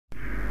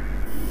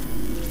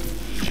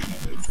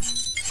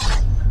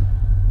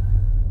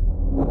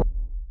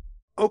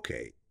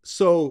Okay,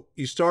 so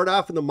you start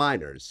off in the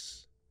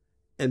minors,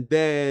 and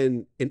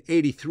then in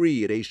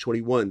 '83 at age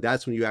 21,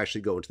 that's when you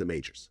actually go into the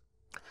majors.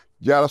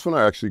 Yeah, that's when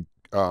I actually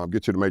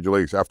get to the major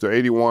leagues. After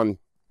 81,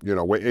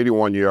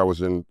 81 year, I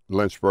was in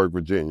Lynchburg,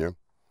 Virginia.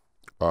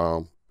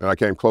 And I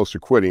came close to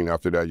quitting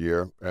after that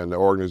year. And the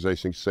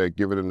organization said,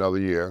 give it another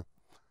year,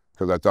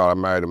 because I thought I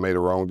might have made a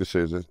wrong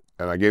decision.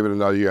 And I gave it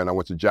another year, and I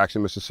went to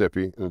Jackson,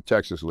 Mississippi in the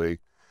Texas League.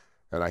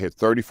 And I hit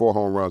 34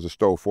 home runs and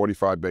stole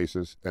 45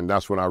 bases. And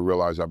that's when I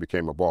realized I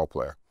became a ball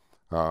player.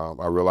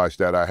 I realized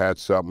that I had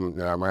something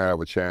and I might have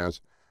a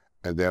chance.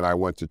 And then I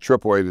went to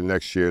AAA the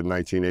next year,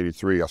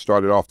 1983. I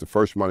started off the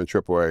first month in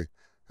AAA,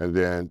 and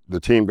then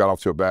the team got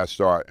off to a bad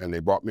start, and they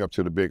brought me up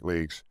to the big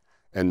leagues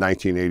in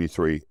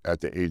 1983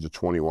 at the age of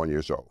 21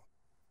 years old.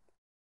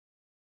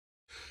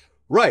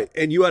 Right,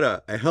 and you had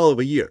a hell of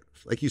a year.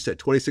 Like you said,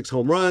 26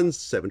 home runs,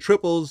 7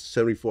 triples,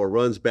 74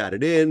 runs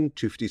batted in,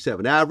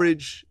 257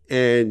 average,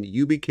 and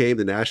you became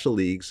the National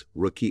League's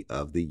Rookie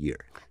of the Year.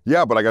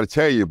 Yeah, but I got to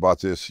tell you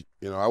about this.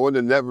 I would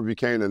have never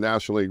became the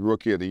National League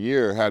Rookie of the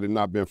Year had it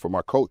not been for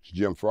my coach,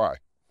 Jim Fry,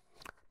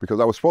 because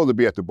I was supposed to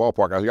be at the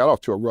ballpark. I got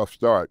off to a rough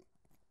start,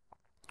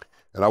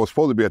 and I was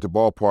supposed to be at the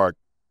ballpark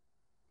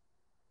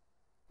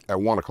at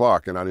 1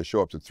 o'clock, and I didn't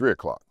show up to 3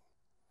 o'clock.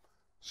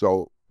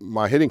 So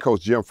my hitting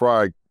coach, Jim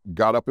Fry,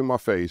 got up in my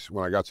face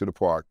when I got to the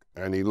park,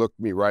 and he looked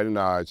me right in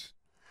the eyes,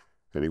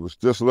 and he was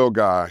this little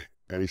guy,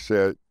 and he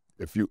said,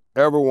 if you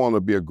ever want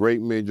to be a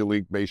great Major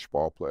League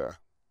Baseball player,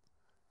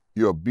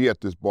 you'll be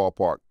at this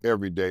ballpark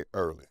every day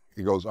early.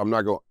 He goes, I'm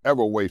not going to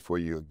ever wait for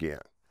you again.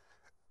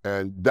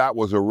 And that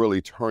was a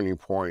really turning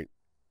point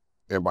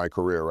in my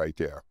career right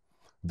there.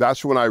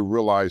 That's when I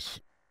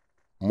realized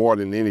more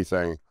than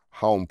anything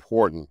how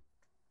important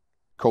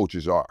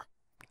coaches are.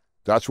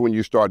 That's when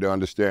you start to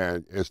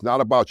understand it's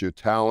not about your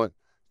talent,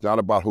 it's not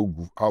about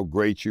how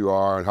great you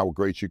are and how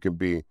great you can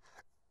be.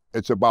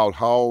 It's about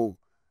how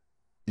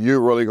you're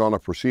really going to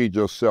proceed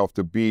yourself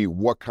to be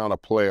what kind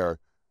of player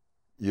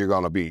you're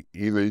going to be.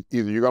 Either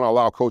you're going to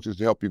allow coaches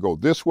to help you go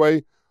this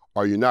way,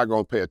 or you're not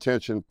going to pay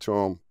attention to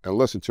them and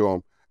listen to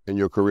them, and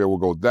your career will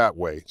go that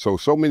way. So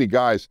many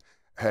guys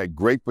had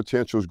great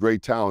potentials,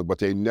 great talent, but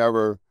they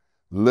never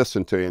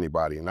listened to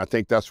anybody. And I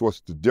think that's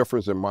what's the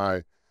difference in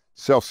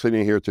myself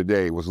sitting here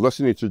today, was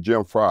listening to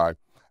Jim Fry,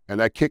 and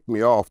that kicked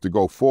me off to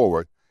go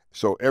forward.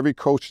 So every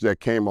coach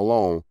that came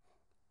along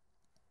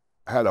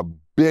had a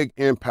big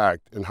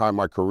impact in how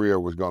my career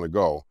was going to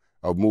go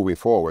of moving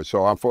forward.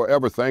 So I'm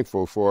forever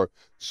thankful for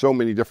so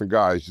many different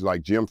guys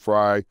like Jim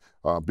Fry,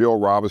 Bill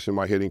Robinson,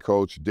 my hitting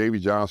coach, Davey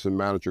Johnson,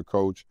 manager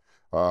coach,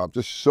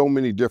 just so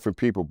many different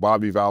people.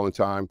 Bobby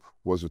Valentine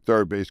was a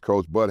third base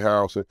coach, Bud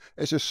Harrelson.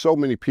 It's just so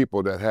many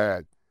people that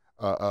had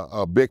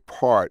a big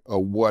part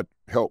of what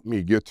helped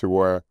me get to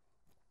where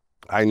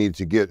I needed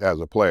to get as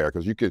a player.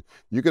 Because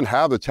you can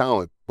have the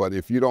talent, but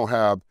if you don't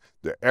have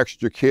the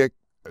extra kick,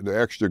 the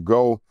extra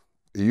go,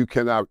 you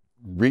cannot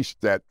reach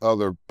that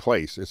other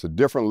place. It's a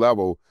different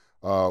level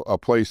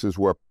of places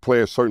where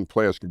certain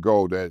players can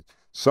go, that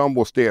some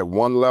will stay at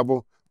one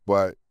level,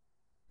 but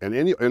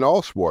in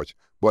all sports,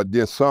 but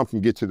then some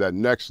can get to that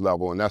next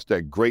level, and that's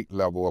that great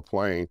level of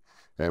playing.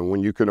 And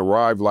when you can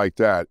arrive like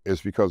that,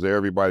 it's because of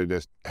everybody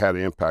that's had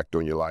an impact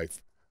on your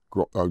life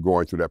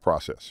going through that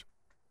process.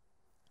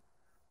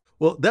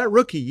 Well, that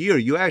rookie year,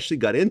 you actually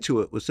got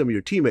into it with some of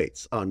your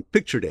teammates on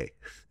picture day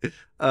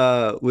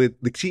with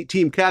the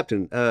team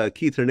captain,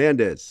 Keith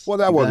Hernandez. Well,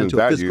 that wasn't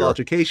that physical year.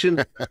 Altercation.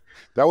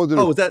 That was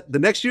was that the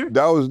next year?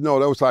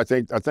 I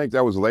think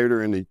that was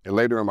later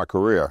in my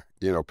career.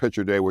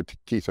 Picture day with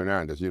Keith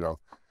Hernandez.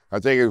 I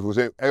think it was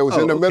in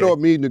the middle of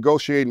me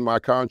negotiating my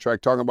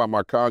contract, talking about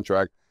my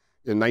contract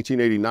in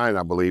 1989,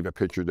 I believe, at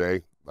picture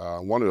day.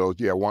 One of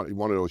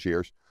those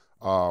years,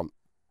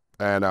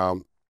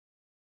 and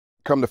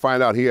come to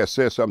find out, he had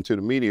said something to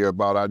the media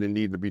about I didn't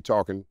need to be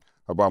talking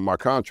about my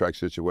contract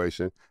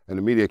situation, and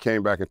the media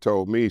came back and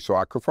told me, so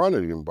I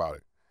confronted him about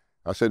it.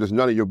 I said, it's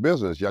none of your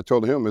business. I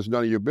told him, it's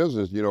none of your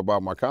business,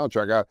 about my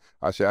contract.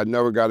 I said, I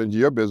never got into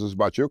your business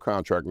about your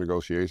contract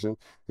negotiation. And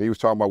he was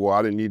talking about, well,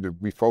 I didn't need to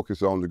be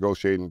focused on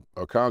negotiating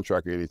a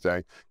contract or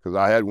anything, because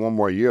I had one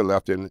more year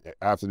left, and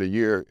after the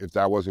year, if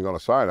I wasn't going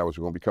to sign, I was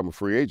going to become a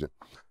free agent.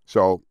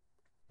 So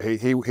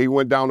he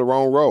went down the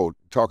wrong road,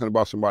 talking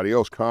about somebody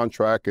else's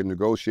contract and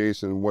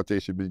negotiation and what they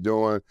should be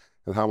doing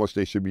and how much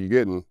they should be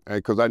getting. And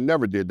because I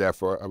never did that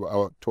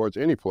towards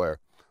any player.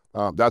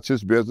 That's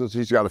his business.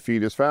 He's got to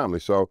feed his family.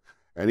 So,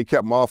 and he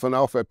kept mouthing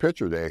off at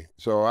picture day.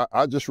 So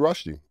I just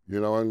rushed him,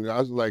 and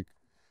I was like,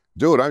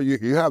 dude,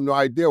 you have no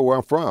idea where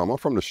I'm from. I'm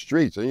from the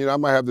streets. And, I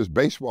might have this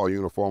baseball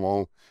uniform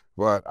on,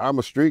 but I'm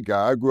a street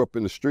guy. I grew up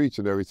in the streets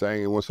and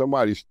everything. And when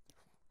somebody's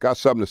got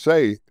something to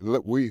say,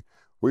 look, we're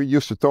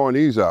used to throwing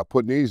these up,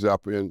 putting these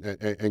up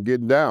and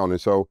getting down. And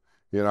so,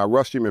 I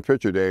rushed him in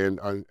picture day, and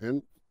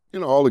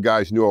all the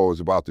guys knew I was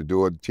about to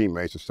do it,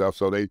 teammates and stuff.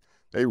 So they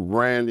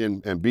ran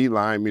and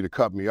beelined me to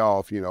cut me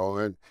off,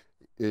 and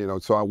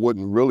so I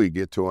wouldn't really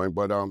get to him.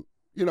 But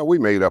we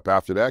made up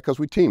after that because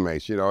we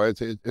teammates.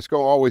 It's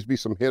going to always be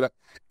some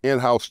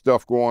in-house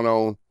stuff going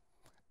on,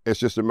 It's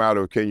just a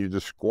matter of, can you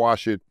just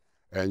squash it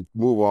and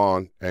move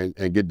on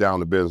and get down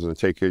to business and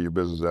take care of your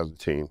business as a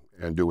team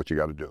and do what you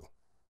got to do.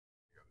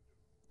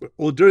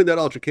 Well, during that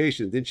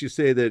altercation, didn't you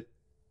say that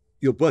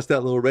you'll bust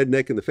that little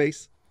redneck in the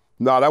face?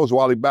 No, that was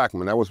Wally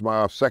Backman. That was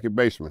my second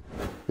baseman.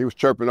 He was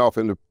chirping off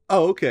in the.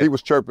 Oh, okay. He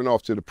was chirping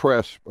off to the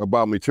press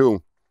about me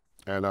too,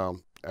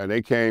 and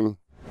they came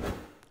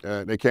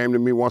to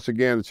me once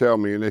again to tell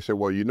me, and they said,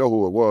 "Well, you know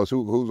who it was?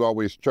 Who's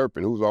always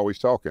chirping? Who's always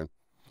talking?"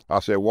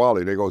 I said,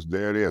 "Wally." They goes,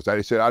 "There it is."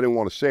 They said, "I didn't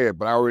want to say it,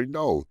 but I already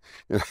know."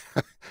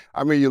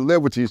 I mean, you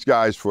live with these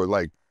guys for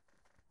like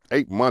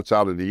 8 months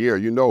out of the year.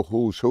 You know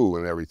who's who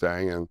and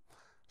everything, and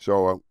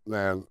so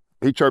man.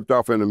 He chirped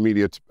off in the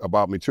media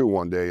about me too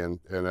one day, and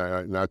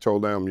I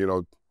told them, you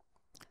know,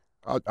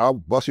 I'll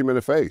bust him in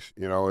the face,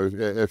 you know,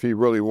 if he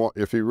really want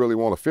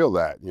to feel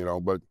that, you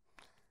know. But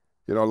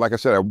you know, like I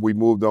said, we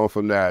moved on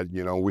from that.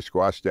 You know, we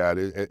squashed that.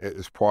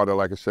 It's part of,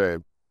 like I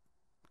said,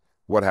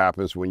 what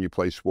happens when you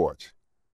play sports.